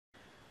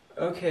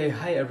Okay,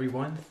 hi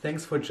everyone,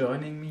 thanks for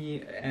joining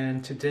me,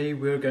 and today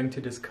we're going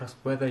to discuss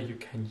whether you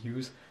can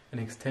use an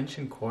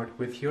extension cord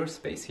with your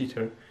space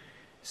heater.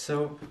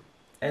 So,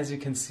 as you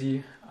can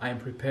see, I'm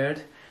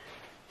prepared.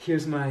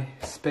 Here's my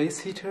space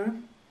heater,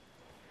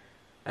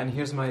 and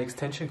here's my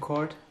extension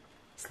cord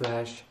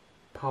slash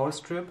power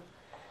strip,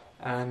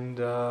 and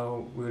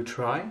we'll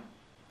try.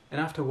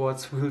 And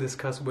afterwards we'll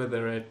discuss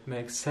whether it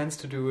makes sense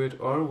to do it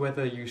or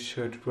whether you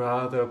should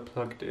rather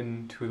plug it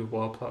into the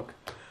wall plug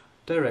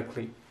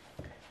directly.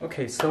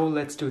 Okay, so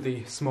let's do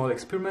the small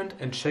experiment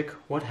and check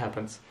what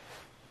happens.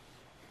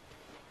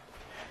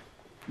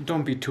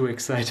 Don't be too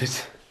excited.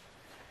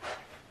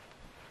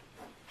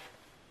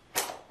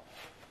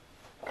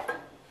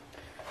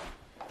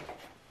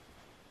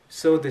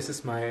 So this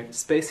is my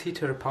space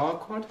heater power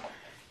cord,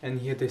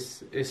 and here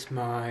this is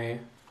my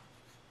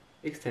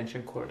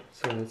extension cord.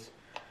 So let's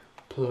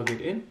plug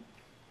it in.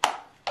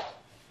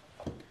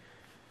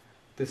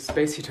 The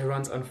space heater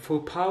runs on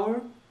full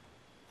power,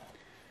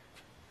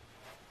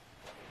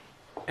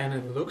 and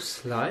it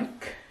looks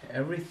like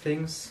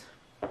everything's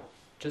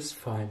just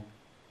fine.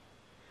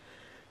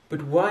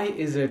 But why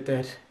is it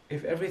that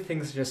if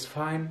everything's just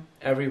fine,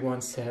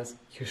 everyone says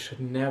you should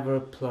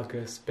never plug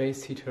a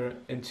space heater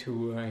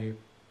into an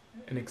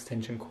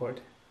extension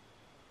cord?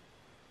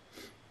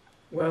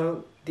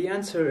 Well, the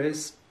answer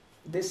is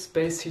this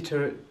space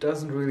heater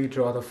doesn't really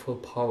draw the full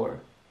power.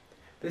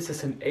 This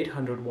is an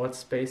 800 watt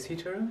space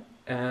heater,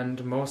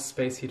 and most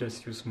space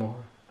heaters use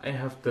more. I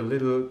have the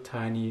little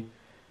tiny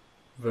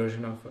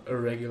version of a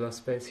regular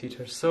space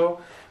heater,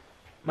 so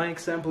my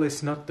example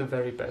is not the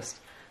very best.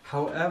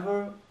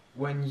 However,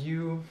 when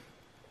you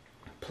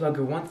plug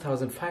a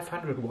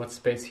 1500 watt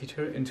space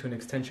heater into an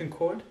extension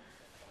cord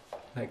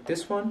like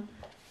this one,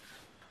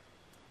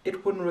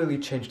 it wouldn't really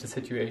change the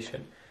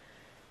situation.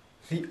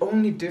 The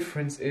only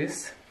difference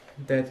is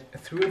that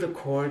through the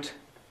cord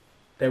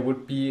there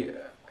would be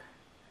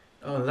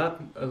a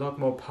lot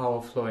more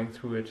power flowing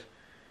through it.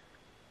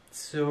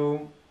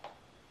 So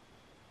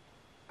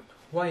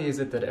why is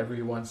it that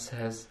everyone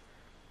says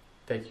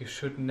that you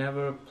should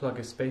never plug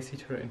a space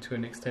heater into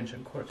an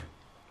extension cord?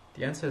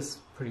 The answer is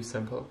pretty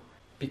simple.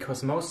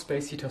 Because most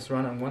space heaters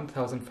run on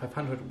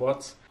 1500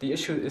 watts, the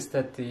issue is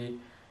that the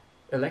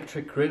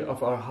electric grid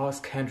of our house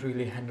can't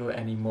really handle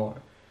any more.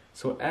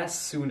 So as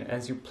soon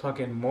as you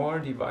plug in more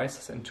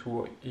devices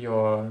into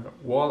your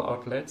wall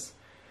outlets,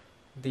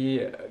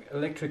 the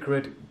electric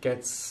grid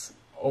gets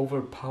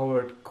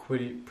overpowered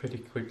pretty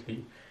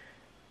quickly.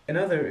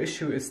 Another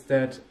issue is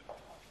that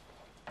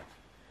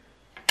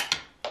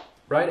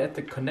right at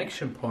the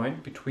connection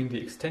point between the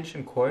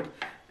extension cord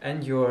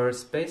and your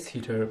space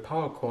heater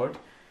power cord,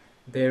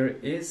 there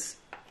is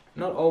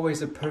not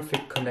always a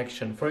perfect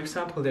connection. For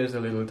example, there's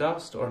a little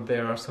dust, or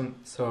there are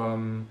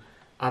some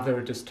other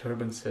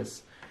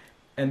disturbances.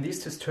 And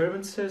these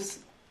disturbances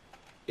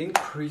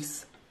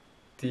increase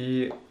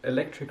the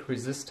electric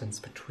resistance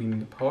between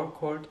the power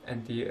cord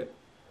and the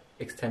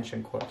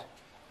extension cord.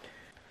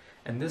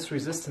 And this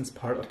resistance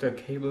part of the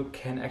cable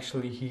can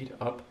actually heat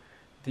up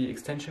the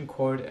extension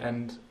cord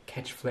and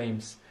catch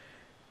flames.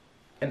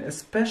 And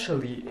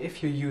especially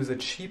if you use a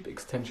cheap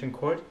extension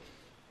cord,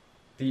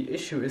 the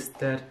issue is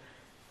that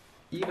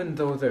even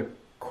though the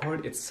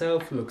cord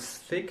itself looks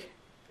thick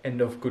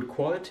and of good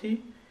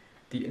quality,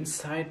 the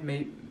inside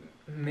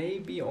may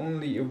be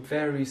only a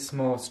very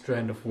small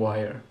strand of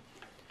wire.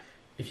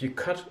 If you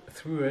cut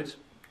through it,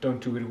 don't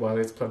do it while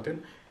it's plugged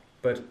in,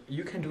 but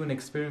you can do an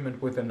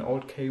experiment with an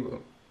old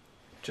cable.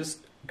 Just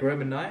grab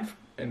a knife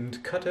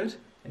and cut it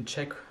and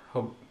check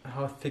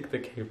how thick the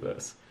cable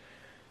is.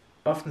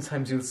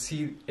 Oftentimes you'll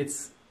see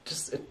it's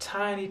just a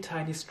tiny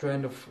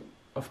strand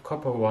of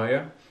copper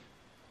wire,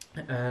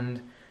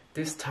 and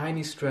this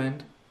tiny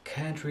strand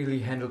can't really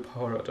handle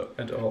power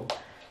at all.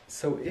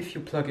 So if you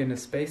plug in a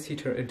space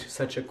heater into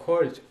such a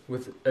cord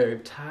with a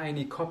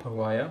tiny copper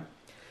wire,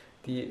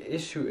 the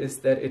issue is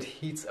that it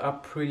heats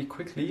up pretty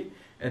quickly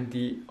and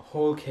the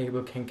whole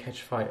cable can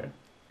catch fire.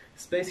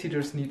 Space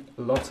heaters need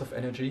lots of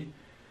energy,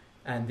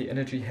 and the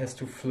energy has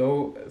to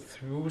flow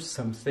through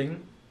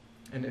something,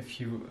 and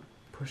if you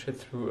push it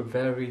through a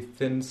very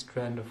thin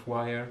strand of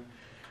wire,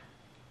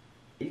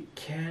 it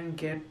can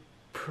get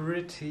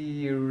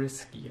pretty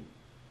risky.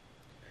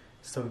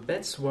 So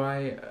that's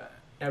why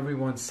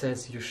everyone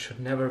says you should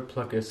never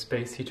plug a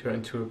space heater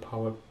into a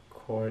power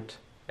cord,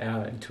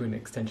 into an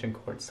extension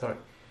cord, sorry.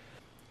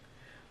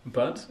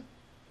 But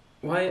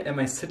why am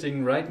I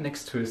sitting right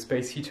next to a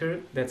space heater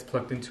that's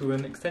plugged into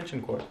an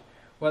extension cord?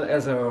 Well,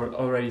 as I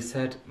already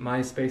said,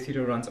 my space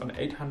heater runs on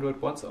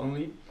 800 watts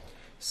only,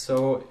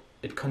 so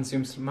it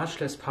consumes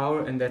much less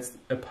power, and that's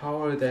a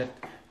power that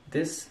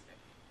this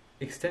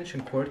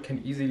extension cord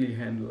can easily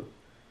handle.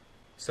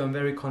 So I'm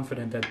very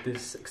confident that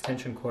this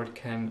extension cord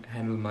can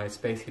handle my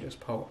space heater's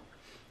power.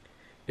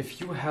 If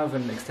you have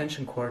an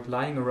extension cord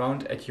lying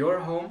around at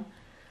your home,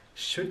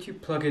 should you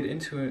plug it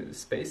into a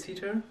space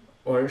heater?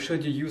 Or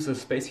should you use a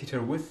space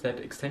heater with that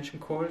extension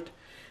cord?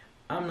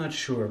 I'm not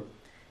sure.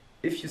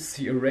 If you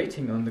see a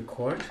rating on the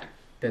cord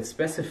that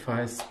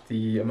specifies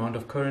the amount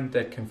of current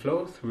that can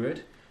flow through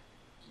it,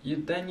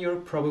 then you're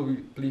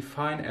probably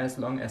fine as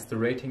long as the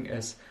rating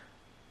is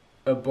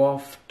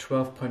above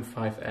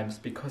 12.5 amps,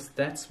 because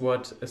that's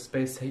what a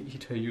space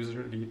heater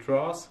usually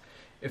draws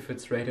if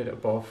it's rated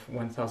above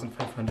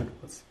 1500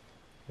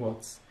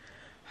 watts.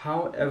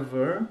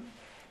 However,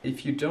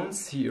 if you don't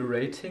see a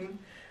rating,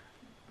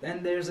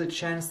 then there's a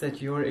chance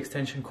that your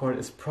extension cord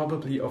is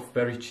probably of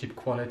very cheap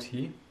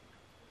quality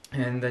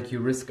and that you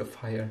risk a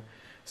fire.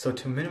 So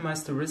to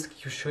minimize the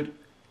risk, you shouldn't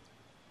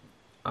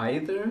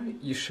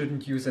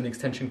use an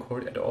extension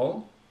cord at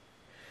all,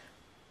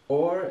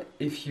 or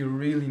if you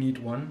really need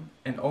one,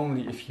 and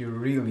only if you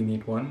really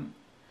need one,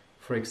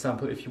 for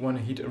example, if you want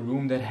to heat a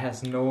room that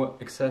has no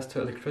access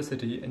to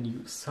electricity and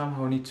you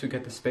somehow need to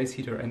get the space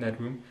heater in that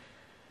room,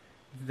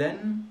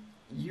 then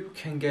you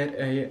can get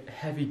a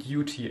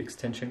heavy-duty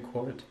extension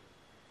cord.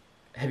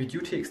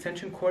 Heavy-duty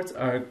extension cords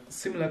are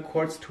similar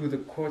cords to the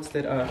cords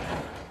that are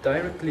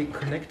directly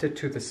connected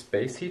to the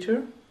space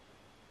heater.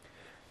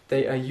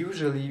 They are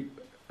usually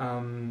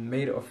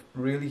made of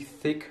really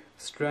thick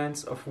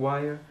strands of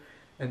wire,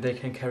 and they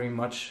can carry a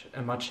much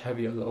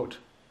heavier load.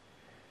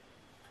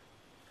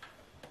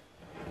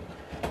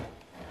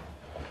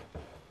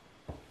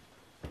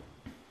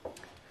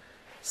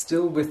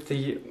 Still,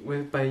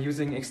 by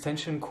using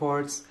extension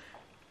cords,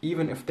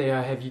 even if they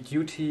are heavy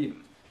duty,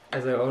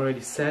 as I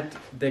already said,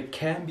 there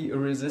can be a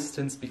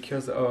resistance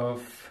because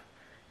of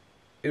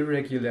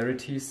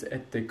irregularities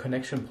at the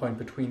connection point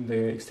between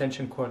the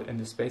extension cord and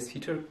the space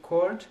heater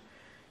cord.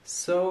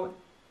 So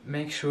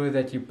make sure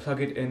that you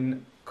plug it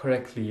in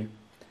correctly.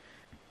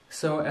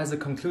 So as a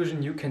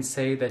conclusion, you can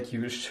say that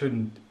you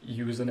shouldn't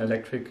use an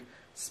electric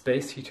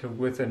space heater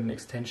with an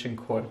extension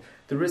cord.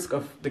 The risk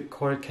of the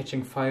cord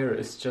catching fire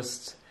is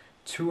just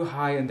too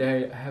high, and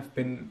there have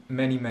been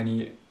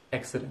many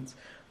accidents.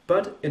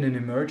 But in an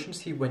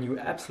emergency, when you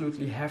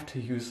absolutely have to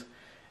use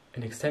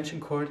an extension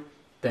cord,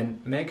 then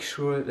make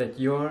sure that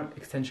your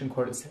extension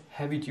cord is a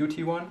heavy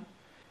duty one.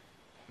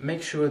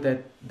 Make sure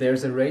that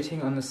there's a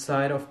rating on the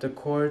side of the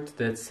cord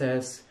that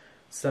says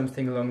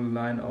something along the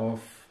line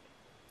of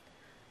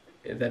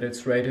that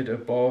it's rated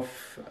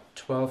above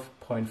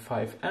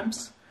 12.5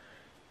 amps,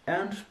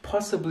 and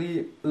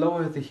possibly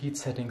lower the heat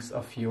settings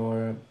of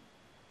your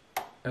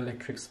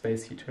electric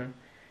space heater.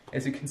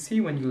 As you can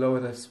see, when you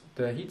lower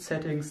the heat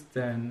settings,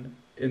 then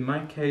in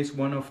my case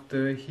one of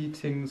the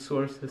heating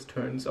sources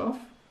turns off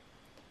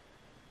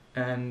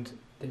and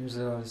there's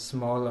a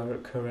smaller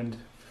current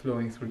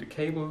flowing through the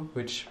cable,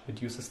 which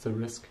reduces the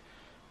risk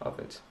of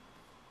it.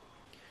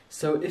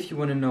 So if you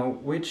want to know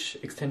which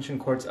extension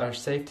cords are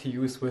safe to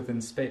use with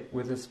a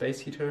space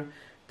heater,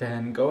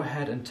 then go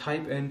ahead and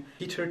type in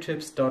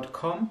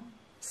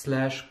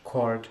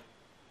heatertips.com/cord,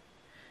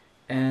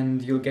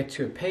 and you'll get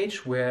to a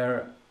page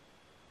where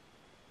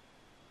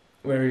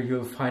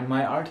you'll find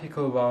my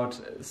article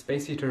about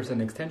space heaters and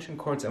extension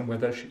cords and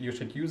whether you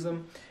should use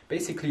them.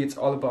 Basically, it's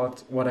all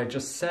about what I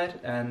just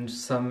said and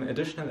some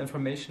additional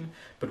information,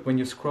 but when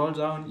you scroll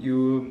down,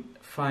 you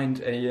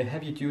find a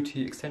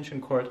heavy-duty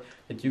extension cord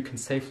that you can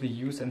safely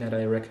use and that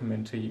I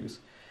recommend to use.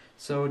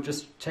 So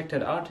just check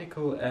that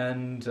article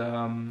and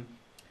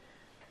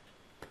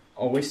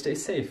always stay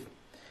safe.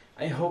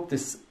 I hope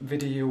this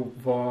video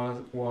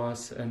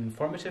was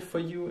informative for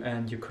you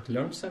and you could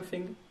learn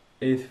something.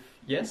 If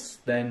yes,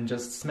 then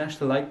just smash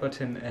the like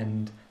button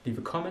and leave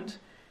a comment,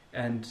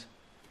 and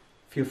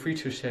feel free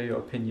to share your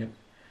opinion.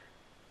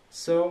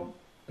 So,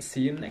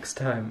 see you next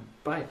time.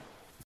 Bye.